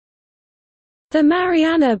The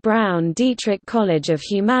Mariana Brown Dietrich College of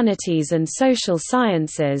Humanities and Social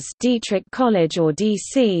Sciences Dietrich College or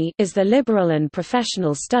DC is the liberal and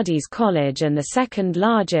professional studies college and the second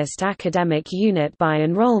largest academic unit by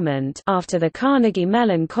enrollment after the Carnegie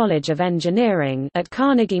Mellon College of Engineering at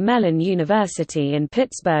Carnegie Mellon University in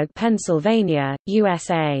Pittsburgh, Pennsylvania,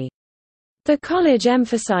 USA. The college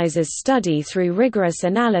emphasizes study through rigorous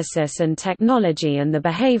analysis and technology and the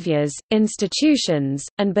behaviors, institutions,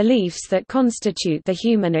 and beliefs that constitute the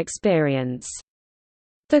human experience.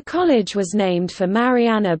 The college was named for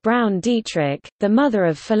Mariana Brown Dietrich, the mother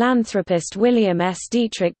of philanthropist William S.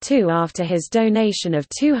 Dietrich II after his donation of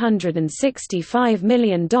 $265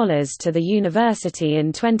 million to the university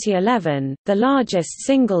in 2011, the largest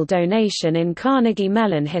single donation in Carnegie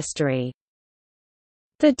Mellon history.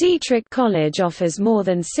 The Dietrich College offers more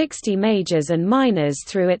than 60 majors and minors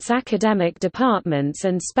through its academic departments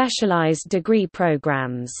and specialized degree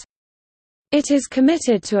programs. It is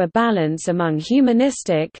committed to a balance among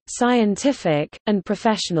humanistic, scientific, and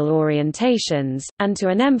professional orientations, and to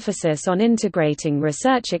an emphasis on integrating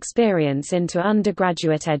research experience into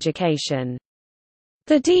undergraduate education.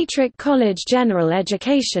 The Dietrich College General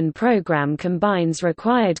Education program combines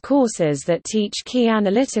required courses that teach key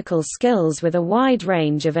analytical skills with a wide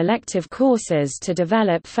range of elective courses to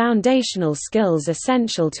develop foundational skills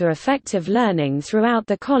essential to effective learning throughout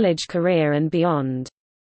the college career and beyond.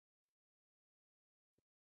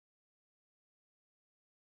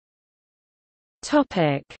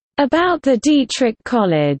 About the Dietrich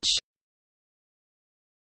College.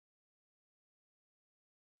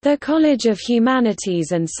 The College of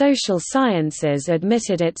Humanities and Social Sciences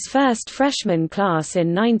admitted its first freshman class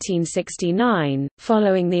in 1969,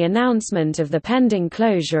 following the announcement of the pending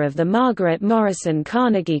closure of the Margaret Morrison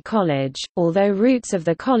Carnegie College, although roots of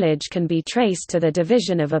the college can be traced to the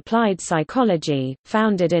Division of Applied Psychology,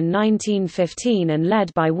 founded in 1915 and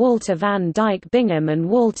led by Walter Van Dyke Bingham and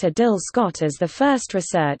Walter Dill Scott as the first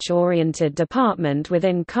research-oriented department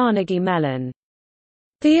within Carnegie Mellon.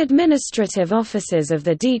 The administrative offices of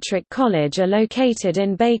the Dietrich College are located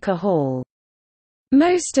in Baker Hall.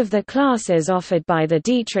 Most of the classes offered by the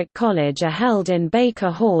Dietrich College are held in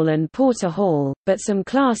Baker Hall and Porter Hall, but some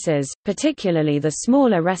classes, particularly the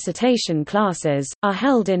smaller recitation classes, are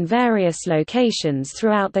held in various locations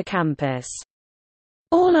throughout the campus.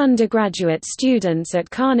 All undergraduate students at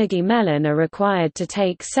Carnegie Mellon are required to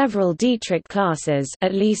take several Dietrich classes,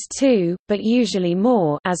 at least 2, but usually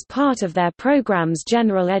more, as part of their program's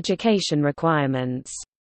general education requirements.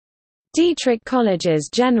 Dietrich College's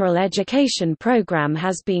general education program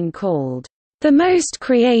has been called the most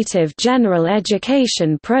creative general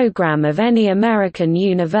education program of any American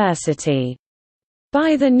university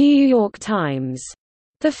by the New York Times.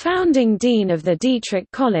 The founding dean of the Dietrich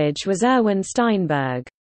College was Erwin Steinberg.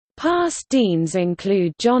 Past deans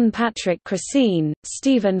include John Patrick Krasine,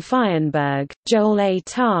 Stephen Feinberg, Joel A.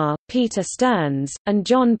 Tarr, Peter Stearns, and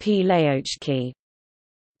John P. Laochke.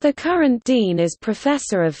 The current dean is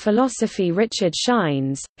Professor of Philosophy Richard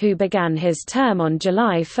Shines, who began his term on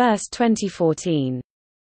July 1, 2014.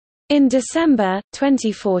 In December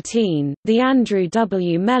 2014, the Andrew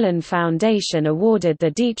W. Mellon Foundation awarded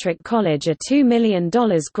the Dietrich College a $2 million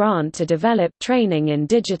grant to develop training in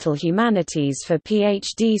digital humanities for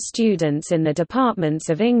PhD students in the departments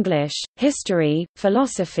of English, History,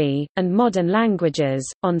 Philosophy, and Modern Languages.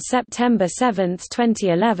 On September 7,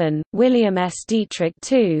 2011, William S. Dietrich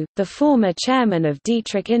II, the former chairman of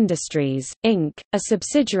Dietrich Industries, Inc., a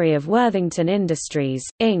subsidiary of Worthington Industries,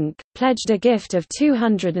 Inc., pledged a gift of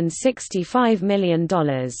 $265 million.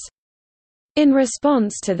 In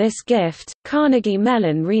response to this gift, Carnegie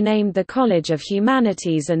Mellon renamed the College of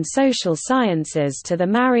Humanities and Social Sciences to the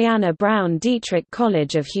Mariana Brown Dietrich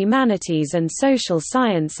College of Humanities and Social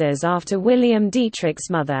Sciences after William Dietrich's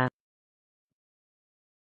mother.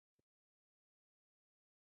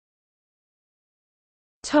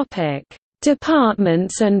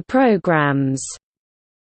 Departments and programs.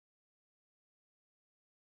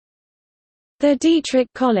 The Dietrich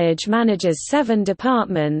College manages 7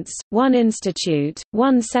 departments, 1 institute,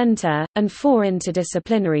 1 center, and 4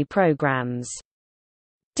 interdisciplinary programs.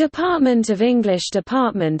 Department of English,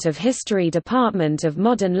 Department of History, Department of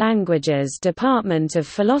Modern Languages, Department of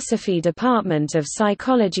Philosophy, Department of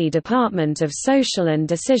Psychology, Department of Social and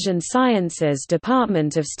Decision Sciences,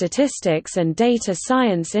 Department of Statistics and Data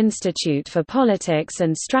Science, Institute for Politics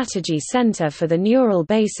and Strategy, Center for the Neural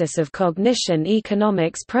Basis of Cognition,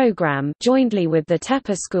 Economics Program jointly with the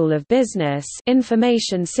Tepper School of Business,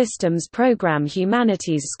 Information Systems Program,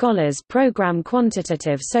 Humanities Scholars Program,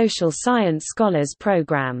 Quantitative Social Science Scholars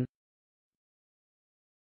Program.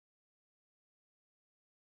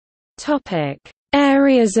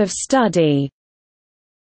 Areas of study.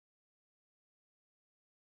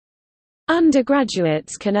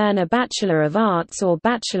 Undergraduates can earn a Bachelor of Arts or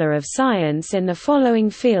Bachelor of Science in the following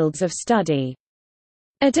fields of study.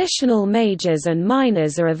 Additional majors and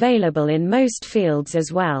minors are available in most fields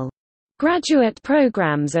as well. Graduate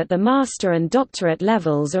programs at the master and doctorate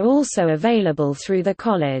levels are also available through the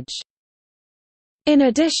college. In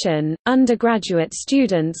addition, undergraduate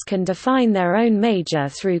students can define their own major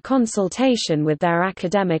through consultation with their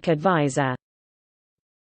academic advisor.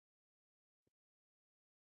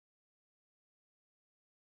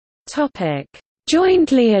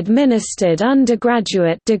 Jointly administered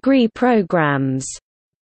undergraduate degree programs.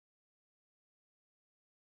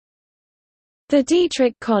 The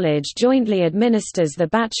Dietrich College jointly administers the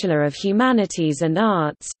Bachelor of Humanities and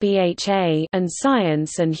Arts (BHA) and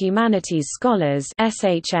Science and Humanities Scholars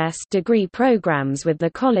 (SHS) degree programs with the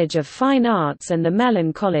College of Fine Arts and the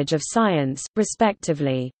Mellon College of Science,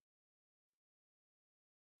 respectively.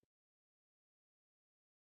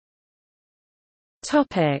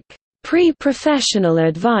 Topic: Pre-professional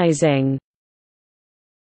advising.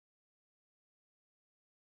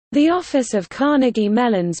 The office of Carnegie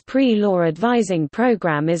Mellon's Pre-Law Advising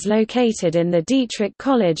Program is located in the Dietrich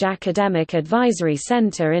College Academic Advisory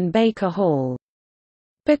Center in Baker Hall.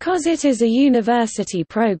 Because it is a university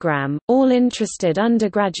program, all interested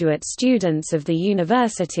undergraduate students of the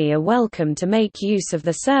university are welcome to make use of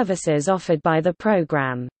the services offered by the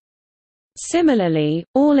program. Similarly,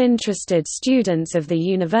 all interested students of the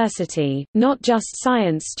university, not just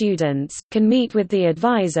science students, can meet with the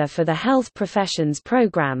advisor for the Health Professions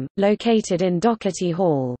program, located in Doherty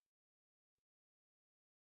Hall.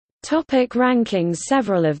 Rankings.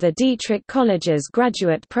 Several of the Dietrich College's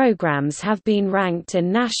graduate programs have been ranked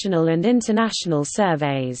in national and international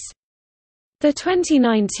surveys. The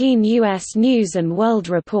 2019 U.S. News & World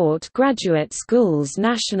Report Graduate Schools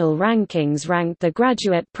National Rankings ranked the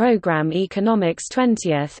graduate program Economics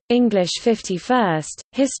 20th, English 51st,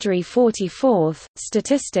 History 44th,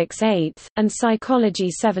 Statistics 8th, and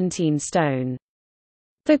Psychology 17 stone.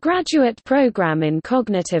 The graduate program in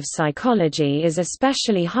cognitive psychology is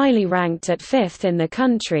especially highly ranked at 5th in the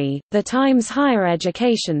country. The Times Higher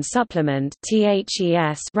Education Supplement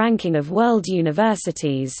 (THES) ranking of world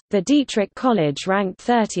universities, the Dietrich College ranked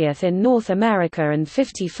 30th in North America and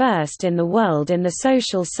 51st in the world in the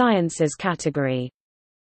social sciences category.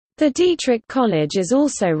 The Dietrich College is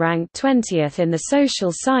also ranked 20th in the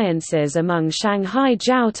social sciences among Shanghai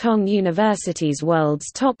Jiao Tong University's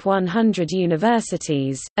World's Top 100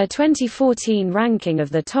 Universities. A 2014 ranking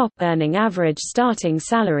of the top earning average starting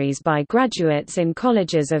salaries by graduates in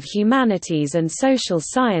colleges of humanities and social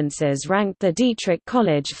sciences ranked the Dietrich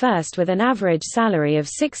College first with an average salary of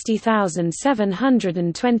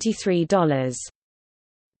 $60,723.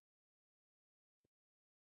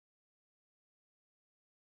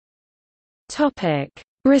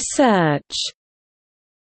 Research.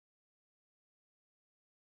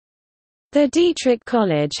 The Dietrich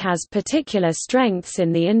College has particular strengths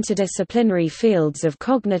in the interdisciplinary fields of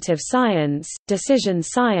cognitive science, decision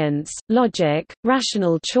science, logic,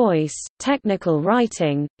 rational choice, technical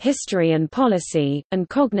writing, history and policy, and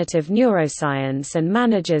cognitive neuroscience, and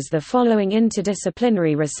manages the following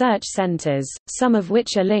interdisciplinary research centers, some of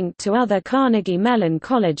which are linked to other Carnegie Mellon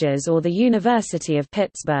colleges or the University of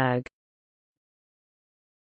Pittsburgh.